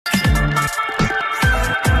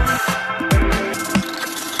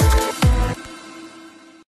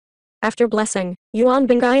After Blessing, Yuan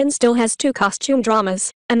Bingyan still has two costume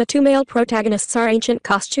dramas, and the two male protagonists are ancient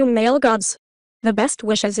costume male gods. The Best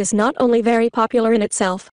Wishes is not only very popular in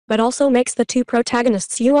itself, but also makes the two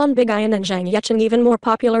protagonists Yuan Bingyan and Zhang Yecheng even more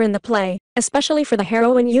popular in the play, especially for the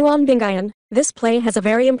heroine Yuan Bingyan. This play has a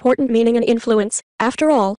very important meaning and influence. After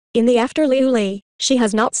all, in the after Liu Li, she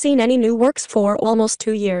has not seen any new works for almost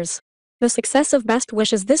 2 years. The success of Best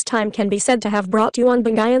Wishes this time can be said to have brought Yuan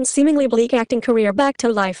Bingyan's seemingly bleak acting career back to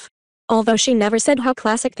life. Although she never said how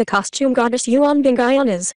classic the costume goddess Yuan Bingyan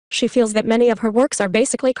is, she feels that many of her works are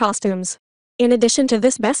basically costumes. In addition to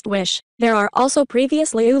this Best Wish, there are also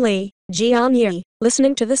previous Liu Li, Jian Yi,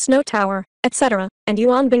 Listening to the Snow Tower, etc., and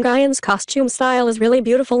Yuan Bingyan's costume style is really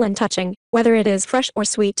beautiful and touching, whether it is fresh or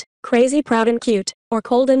sweet, crazy proud and cute, or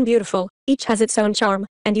cold and beautiful, each has its own charm,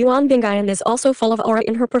 and Yuan Bingyan is also full of aura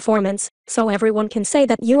in her performance, so everyone can say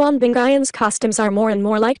that Yuan Bingyan's costumes are more and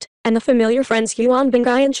more liked, and the familiar friends Yuan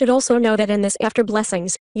Bingyan should also know that in this After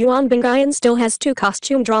Blessings, Yuan Bingyan still has two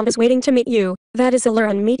costume dramas waiting to meet you, that is Allure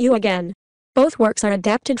and Meet You Again. Both works are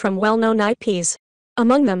adapted from well-known IPs.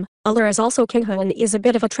 Among them, Allure is also King Huan is a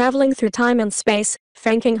bit of a traveling through time and space.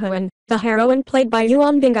 Fang King Huan, the heroine played by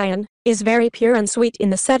Yuan Bingyan, is very pure and sweet in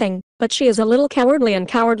the setting, but she is a little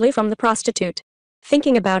cowardly from the prostitute.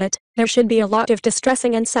 Thinking about it, there should be a lot of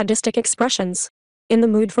distressing and sadistic expressions. In the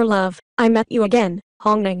mood for love, I Met You Again,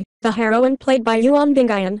 Hongning, the heroine played by Yuan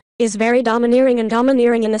Bingyan, is very domineering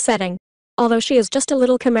in the setting. Although she is just a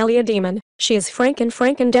little camellia demon, she is frank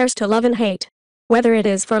and dares to love and hate. Whether it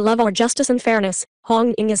is for love or justice and fairness,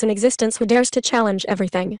 Hong Ying is an existence who dares to challenge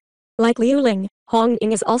everything. Like Liu Ling, Hong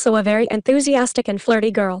Ying is also a very enthusiastic and flirty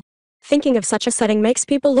girl. Thinking of such a setting makes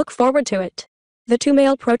people look forward to it. The two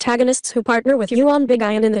male protagonists who partner with Yuan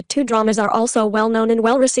Bingyan in the two dramas are also well-known and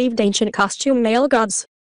well-received ancient costume male gods.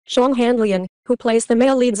 Zhang Hanlian, who plays the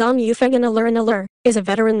male lead Zhang Yufeng in Allure, is a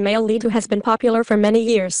veteran male lead who has been popular for many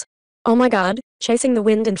years. Oh my god, Chasing the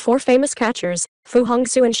Wind and Four Famous Catchers, Fu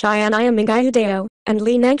Hongxue and Xianaya Mingayu Dao, and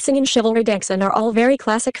Li Nangxing in Chivalry Daxin are all very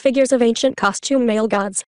classic figures of ancient costume male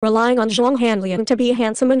gods. Relying on Zhang Hanlian to be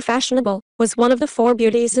handsome and fashionable, was one of the four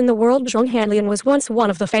beauties in the world. Zhang Hanlian was once one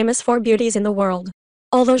of the famous four beauties in the world.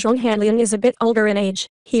 Although Zhang Hanlian is a bit older in age,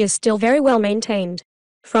 he is still very well maintained.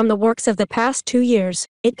 From the works of the past 2 years,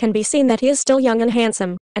 it can be seen that he is still young and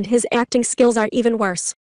handsome, and his acting skills are even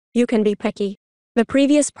worse. You can be picky. The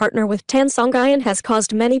previous partner with Tan Songyan has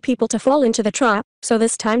caused many people to fall into the trap, so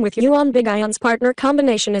this time with Yuan Bingyan's partner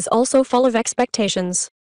combination is also full of expectations.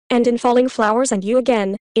 And in Falling Flowers and You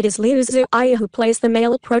Again, it is Liu Zuai who plays the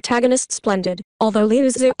male protagonist splendid. Although Liu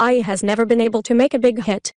Zuai has never been able to make a big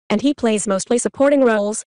hit, and he plays mostly supporting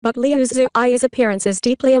roles, but Liu Zuai's appearance is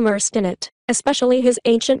deeply immersed in it. Especially his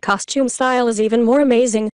ancient costume style is even more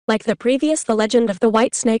amazing. Like the previous The Legend of the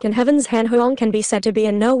White Snake in Heaven's Han Huang can be said to be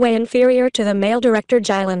in no way inferior to the male director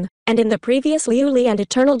Jailan, and in the previous Liu Li and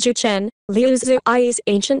Eternal Ju Chen, Liu Zuai's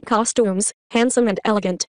ancient costumes, handsome and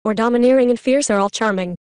elegant, or domineering and fierce are all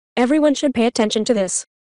charming. Everyone should pay attention to this.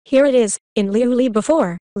 Here it is, in Liu Li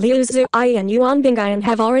before, Liu Zuai and Yuan Bingyan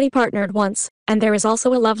have already partnered once, and there is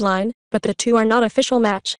also a love line, but the two are not official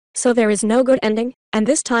match, so there is no good ending, and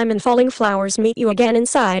this time in Falling Flowers Meet You Again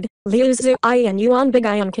inside, Liu Zuai and Yuan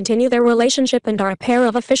Bingyan continue their relationship and are a pair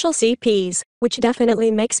of official CPs, which definitely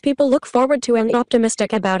makes people look forward to and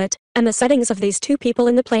optimistic about it, and the settings of these two people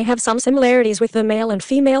in the play have some similarities with the male and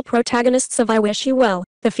female protagonists of I Wish You Well.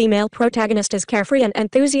 The female protagonist is carefree and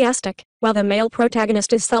enthusiastic, while the male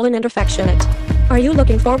protagonist is sullen and affectionate. Are you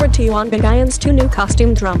looking forward to Yuan Bingyan's two new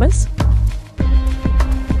costume dramas?